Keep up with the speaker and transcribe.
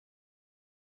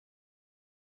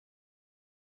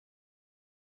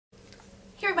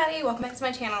Hey everybody, welcome back to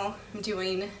my channel. I'm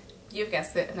doing, you've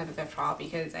guessed it, another thrift haul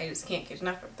because I just can't get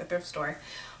enough of the thrift store.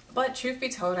 But truth be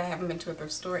told, I haven't been to a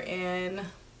thrift store in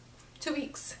 2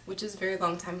 weeks, which is a very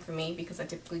long time for me because I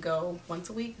typically go once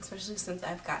a week, especially since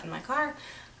I've gotten my car.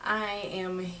 I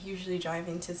am usually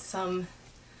driving to some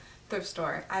thrift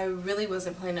store. I really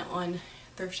wasn't planning on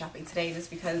thrift shopping today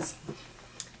just because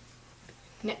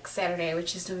next Saturday,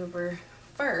 which is November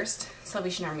 1st,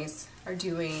 Salvation Armies are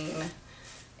doing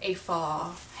a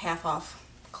fall half-off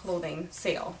clothing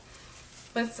sale.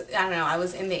 But it's, I don't know, I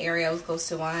was in the area, I was close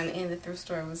to one, and the thrift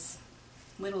store was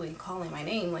literally calling my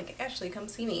name, like, Ashley, come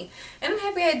see me. And I'm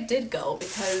happy I did go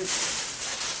because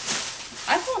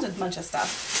I found a bunch of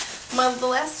stuff. The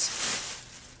last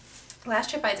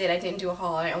trip I did, I didn't do a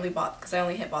haul. I only bought, because I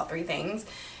only had bought 3 things.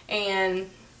 And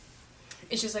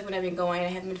it's just like when I've been going, I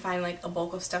haven't been finding like a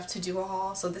bulk of stuff to do a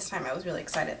haul. So this time I was really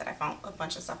excited that I found a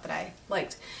bunch of stuff that I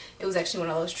liked. It was actually one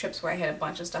of those trips where I had a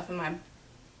bunch of stuff in my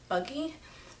buggy,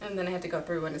 and then I had to go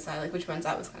through and decide like which ones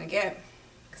I was going to get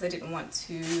because I didn't want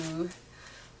to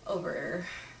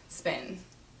overspend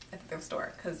at the thrift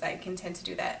store because I can tend to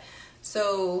do that.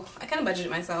 So I kind of budgeted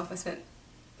myself. I spent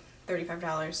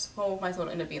 $35. Well, my total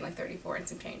ended up being like $34 and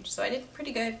some change. So I did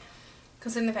pretty good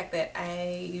considering the fact that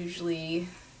I usually,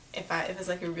 if it's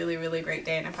like a really great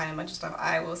day and I find a bunch of stuff,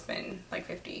 I will spend like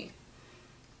 $50+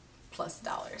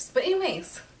 But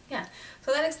anyways, yeah.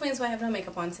 So that explains why I have no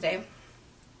makeup on today.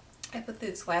 I put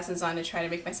these glasses on to try to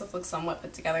make myself look somewhat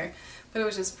put together, but it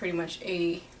was just pretty much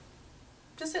a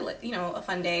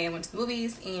fun day. I went to the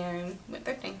movies and went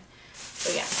thrifting.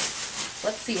 So yeah,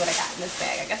 let's see what I got in this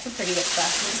bag. I got some pretty good stuff.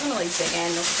 I'm just gonna like dig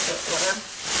in, look at the order,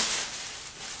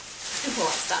 and pull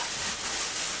out stuff.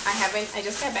 I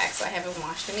just got back, so I haven't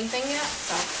washed anything yet,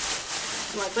 so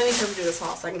I'm like, let me come do this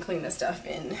haul so I can clean this stuff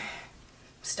and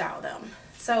style them.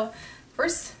 So,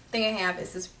 first thing I have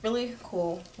is this really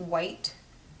cool white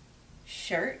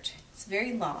shirt. It's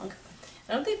very long.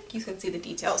 I don't think you can see the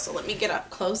details, so let me get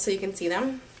up close so you can see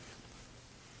them.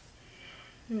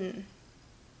 You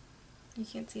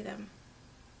can't see them.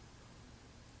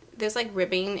 There's like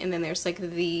ribbing, and then there's like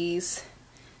this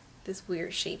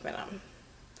weird shape in them.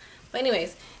 But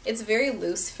anyways, it's very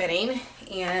loose fitting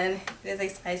and it is a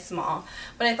size small.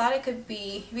 But I thought it could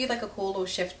be like a cool little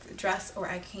shift dress, or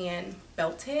I can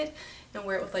belt it and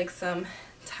wear it with like some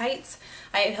tights.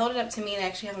 I had held it up to me and I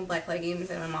actually have my black leggings,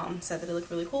 and my mom said that it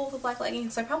looked really cool with black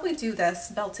leggings. So I probably do this,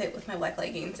 belt it with my black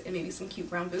leggings and maybe some cute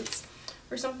brown boots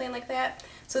or something like that.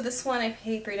 So this one I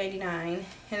paid $3.99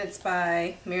 and it's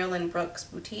by Marilyn Brooks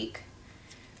Boutique.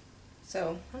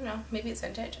 So I don't know, maybe it's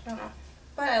vintage, I don't know.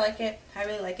 But I like it. I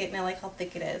really like it, and I like how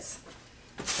thick it is.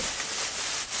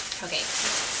 Okay,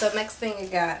 so next thing I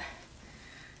got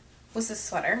was this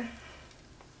sweater.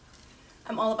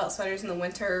 I'm all about sweaters in the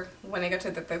winter when I go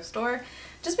to the thrift store,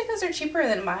 just because they're cheaper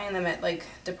than buying them at like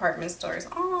department stores.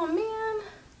 Oh man.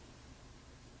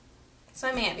 So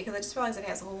I'm mad because I just realized it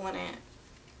has a hole in it.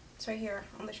 It's right here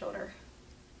on the shoulder.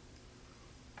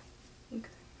 Look,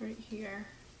 right here.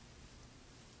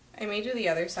 I may do the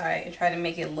other side and try to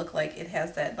make it look like it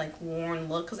has that like worn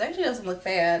look, because it actually doesn't look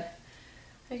bad.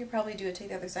 I could probably do it to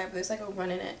the other side, but there's like a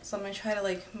run in it, so I'm going to try to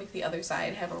like make the other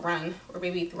side have a run, or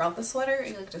maybe throughout the sweater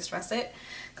and like distress it,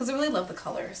 because I really love the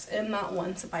colors. I'm not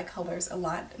one to buy colors a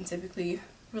lot. I'm typically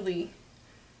really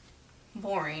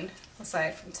boring,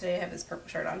 aside from today I have this purple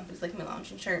shirt on, it's like my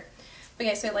lounging shirt. But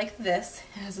yeah, so I like this.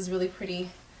 It has this really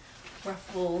pretty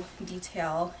ruffle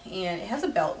detail, and it has a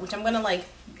belt, which I'm going to like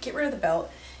get rid of the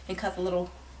belt and cut the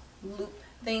little loop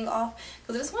thing off,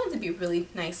 because I just wanted it to be a really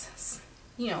nice,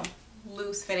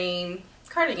 loose fitting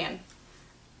cardigan.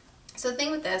 So the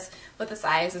thing with this, with the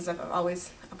size, is I've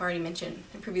already mentioned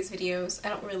in previous videos, I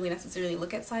don't really necessarily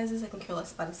look at sizes. I can care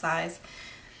less about a size,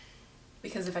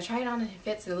 because if I try it on and it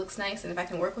fits and it looks nice and if I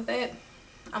can work with it,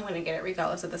 I'm going to get it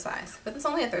regardless of the size. But it's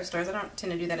only at thrift stores. I don't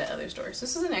tend to do that at other stores.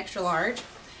 This is an extra large,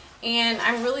 and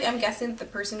I'm guessing that the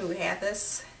person who had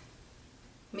this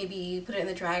maybe put it in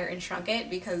the dryer and shrunk it,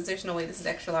 because there's no way this is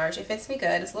extra large. It fits me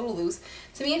good. It's a little loose.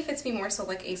 To me, it fits me more so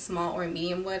like a small or a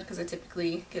medium would, because I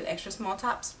typically get extra small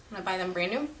tops when I buy them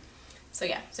brand new. So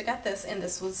yeah, so I got this, and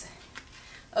this was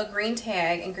a green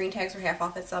tag, and green tags were half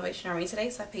off at Salvation Army today,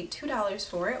 so I paid $2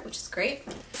 for it, which is great.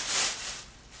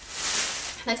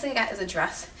 Next thing I got is a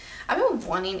dress. I've been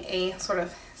wanting a sort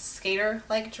of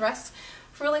skater-like dress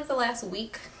for like the last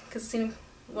week, because it seemed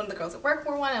one of the girls at work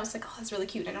wore one. I was like, oh, that's really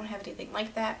cute. I don't have anything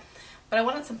like that, but I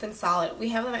wanted something solid. We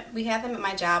had them at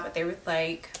my job, but they were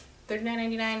like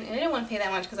 $39.99, and I didn't want to pay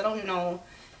that much because I don't know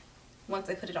once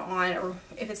I put it on, or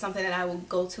if it's something that I will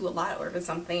go to a lot, or if it's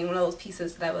something, one of those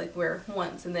pieces that I would like wear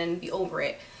once and then be over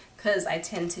it, because I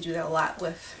tend to do that a lot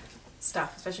with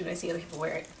stuff, especially when I see other people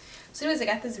wear it. So anyways, I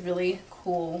got this really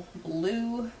cool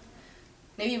blue,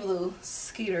 navy blue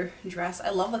skater dress. I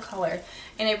love the color,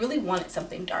 and I really wanted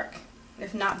something dark.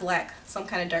 If not black, some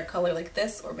kind of dark color like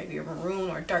this, or maybe a maroon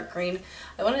or dark green.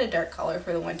 I wanted a dark color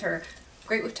for the winter.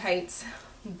 Great with tights,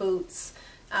 boots.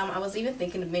 I was even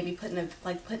thinking of maybe putting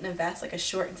a vest, like a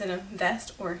shorts and a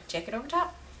vest or jacket over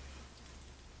top.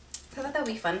 So I thought that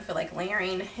would be fun for like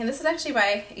layering. And this is actually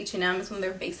by H&M. It's one of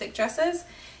their basic dresses.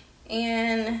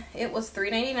 And it was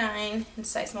 $3.99 in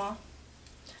size small.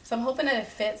 So I'm hoping that it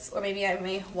fits, or maybe I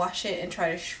may wash it and try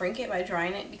to shrink it by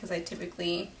drying it, because I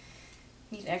typically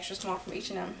need extra small from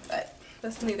H&M. But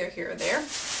that's neither here or there.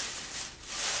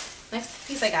 Next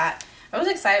piece I got. I was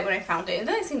excited when I found it, and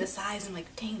then I seen the size, and I'm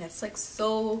like, dang, that's like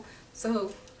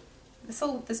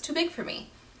that's too big for me.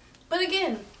 But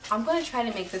again, I'm going to try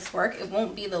to make this work. It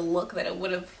won't be the look that it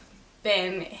would have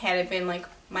been had it been like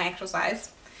my actual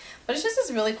size. But it's just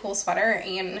this really cool sweater,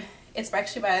 and it's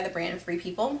actually by the brand Free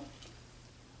People.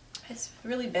 It's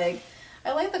really big.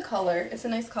 I like the color. It's a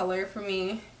nice color for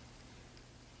me,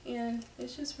 and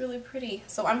it's just really pretty.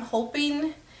 So I'm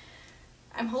hoping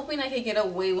I could get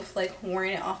away with like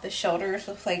wearing it off the shoulders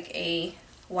with like a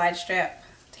wide strap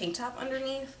tank top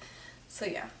underneath. So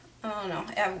yeah, I don't know.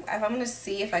 I'm going to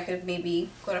see if I could maybe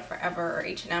go to Forever or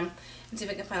H&M and see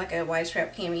if I can find like a wide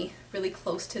strap cami really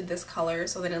close to this color,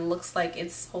 so that it looks like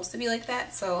it's supposed to be like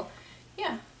that. So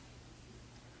yeah,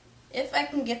 if I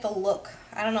can get the look.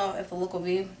 I don't know if the look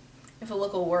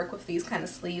will work with these kind of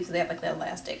sleeves. They have like the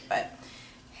elastic, but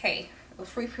hey,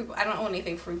 Free People, I don't own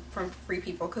anything from Free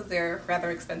People because they're rather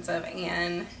expensive,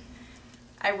 and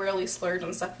I rarely splurge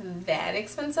on stuff that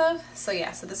expensive. So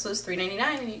yeah, so this was $3.99,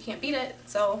 and you can't beat it.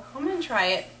 So I'm gonna try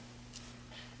it,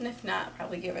 and if not,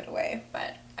 probably give it away.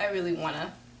 But I really want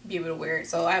to be able to wear it,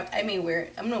 so I may wear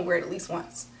it. I'm gonna wear it at least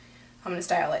once. I'm gonna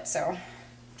style it. So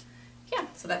yeah,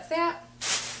 so that's that.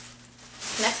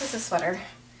 Next is a sweater.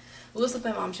 Louis with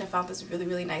my mom. She found this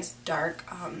really nice dark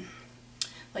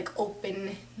like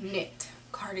open knit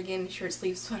cardigan short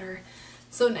sleeve sweater.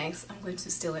 So nice. I'm going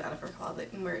to steal it out of her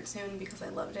closet and wear it soon because I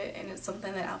loved it, and it's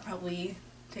something that I'll probably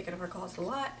take out of her closet a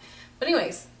lot. But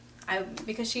anyways,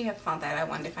 because she had found that, I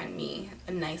wanted to find me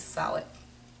a nice solid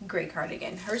gray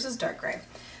cardigan. Hers is dark gray.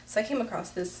 So I came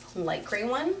across this light gray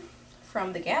one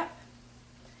from the Gap.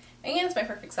 And it's my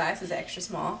perfect size. It's extra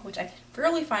small, which I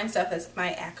rarely find stuff that's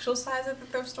my actual size at the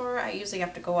thrift store. I usually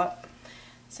have to go up.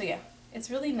 So yeah,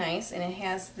 it's really nice, and it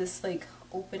has this like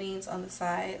openings on the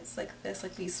sides like this,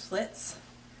 like these slits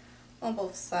on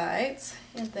both sides,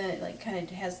 and then it like kind of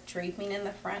has draping in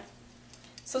the front.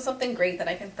 So something great that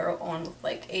I can throw on with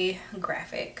like a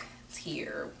graphic tee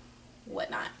or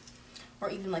whatnot,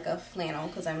 or even like a flannel,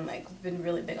 because I'm like been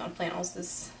really big on flannels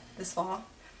this fall.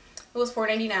 It was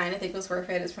 $4.99. I think it was worth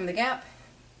it. It's from the Gap,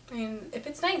 and if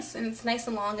it's nice and it's nice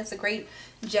and long, it's a great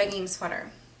jegging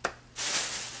sweater.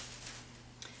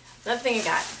 Another thing I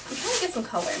got, I'm trying to get some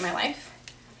color in my life.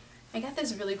 I got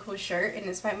this really cool shirt, and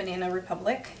it's by Banana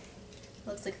Republic. It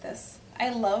looks like this. I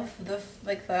love the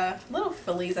little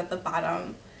frillies at the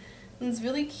bottom. And it's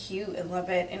really cute. I love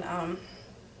it, and I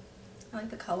like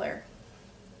the color.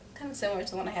 Kind of similar to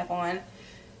the one I have on.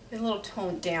 It's a little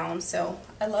toned down, so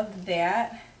I love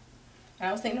that.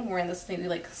 I was thinking of wearing this maybe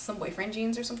like some boyfriend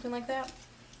jeans or something like that.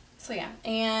 So yeah,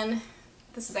 and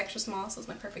this is extra small, so it's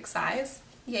my perfect size.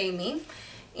 Yay me.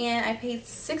 And I paid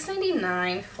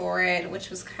 $6.99 for it, which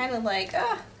was kind of like,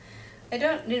 I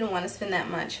didn't want to spend that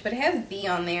much. But it has B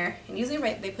on there, and usually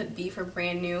they put B for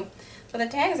brand new, but the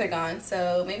tags are gone,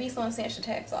 so maybe someone snatched the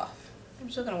tags off. I'm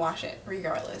still going to wash it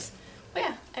regardless. But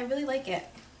yeah, I really like it.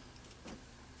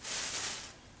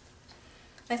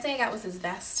 Next thing I got was this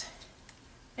vest.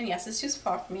 And yes, it's too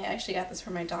small for me. I actually got this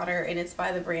for my daughter, and it's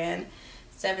by the brand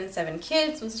 77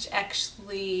 Kids, which is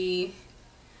actually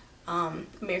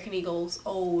American Eagle's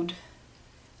old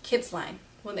kids line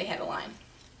when they had a line.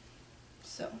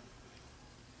 So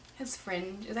his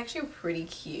fringe is actually pretty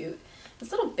cute.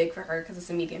 It's a little big for her because it's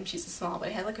a medium, she's a small, but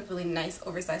it has like a really nice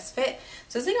oversized fit.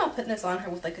 So I was thinking about putting this on her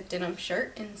with like a denim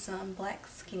shirt and some black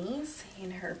skinnies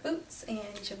and her boots, and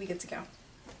she'll be good to go.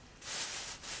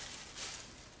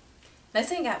 Next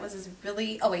thing I got was this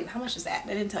really, oh wait, how much is that?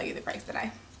 I didn't tell you the price, did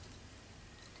I?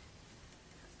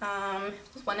 It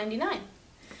was $1.99.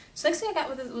 So next thing I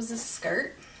got was this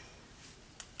skirt.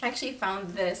 I actually found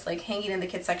this like hanging in the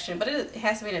kids section, but it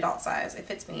has to be an adult size. It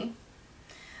fits me.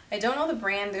 I don't know the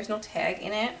brand. There's no tag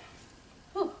in it.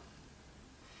 Whew.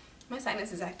 My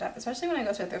sinus is act up, especially when I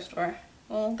go to a thrift store.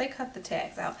 Well, they cut the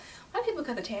tags out. Why do people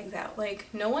cut the tags out? Like,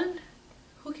 no one,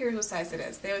 who cares what size it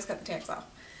is? They always cut the tags off.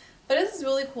 But it's this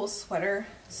really cool sweater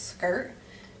skirt.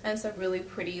 and it's a really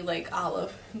pretty like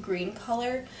olive green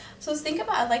color. So I was thinking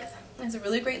about, it's a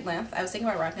really great length. I was thinking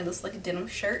about rocking this like a denim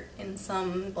shirt and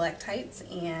some black tights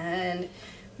and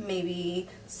maybe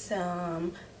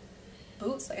some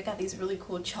boots. Like I got these really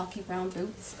cool chalky brown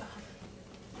boots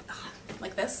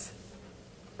like this.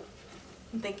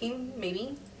 I'm thinking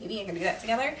maybe I can do that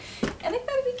together. I think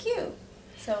that'd be cute.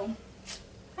 So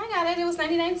I got it. It was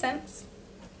 99 cents.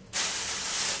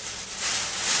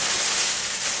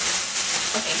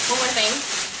 Okay, one more thing.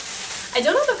 I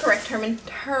don't know the correct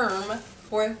term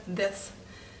for this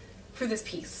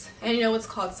piece. And I know it's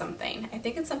called something. I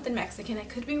think it's something Mexican. I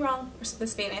could be wrong, or something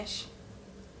Spanish.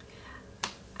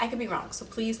 I could be wrong, so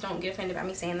please don't get offended by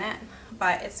me saying that.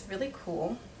 But it's really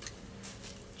cool.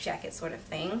 Jacket sort of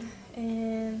thing.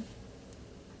 And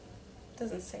it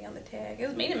doesn't say on the tag. It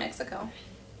was made in Mexico.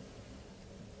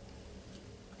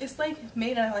 It's like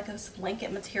made out of like a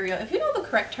blanket material. If you know the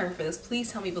correct term for this,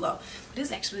 please tell me below. But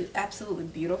it's actually absolutely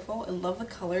beautiful. I love the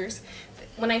colors.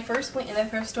 When I first went in the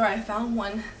thrift store, I found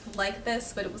one like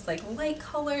this, but it was like light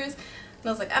colors. And I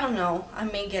was like, I don't know, I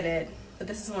may get it, but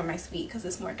this is more my speed because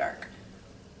it's more dark.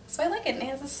 So I like it, and it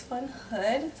has this fun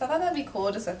hood. So I thought that'd be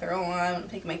cool just to throw on when I'm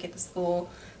taking my kid to school,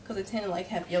 because I tend to like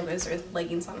have yogas or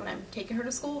leggings on when I'm taking her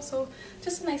to school. So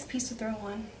just a nice piece to throw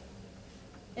on.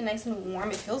 And nice and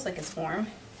warm. It feels like it's warm.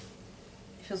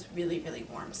 It feels really, really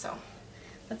warm. So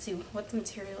let's see, what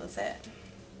material is it?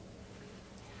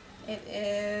 It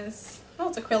is, oh,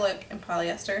 it's acrylic and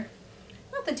polyester.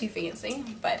 Nothing too fancy,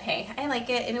 but hey, I like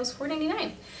it, and it was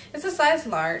 $4.99. It's a size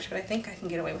large, but I think I can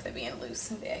get away with it being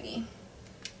loose and baggy.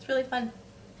 It's really fun.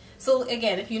 So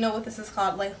again, if you know what this is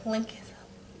called, like,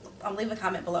 leave a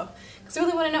comment below, because I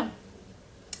really want to know.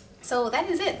 So that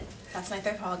is it. That's my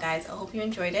thrift haul, guys. I hope you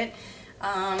enjoyed it.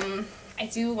 I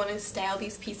do want to style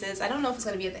these pieces. I don't know if it's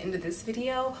going to be at the end of this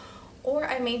video, or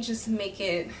I may just make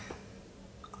it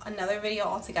another video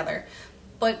altogether.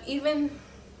 But even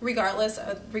regardless,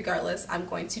 I'm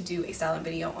going to do a styling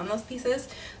video on those pieces.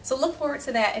 So look forward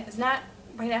to that. If it's not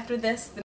right after this,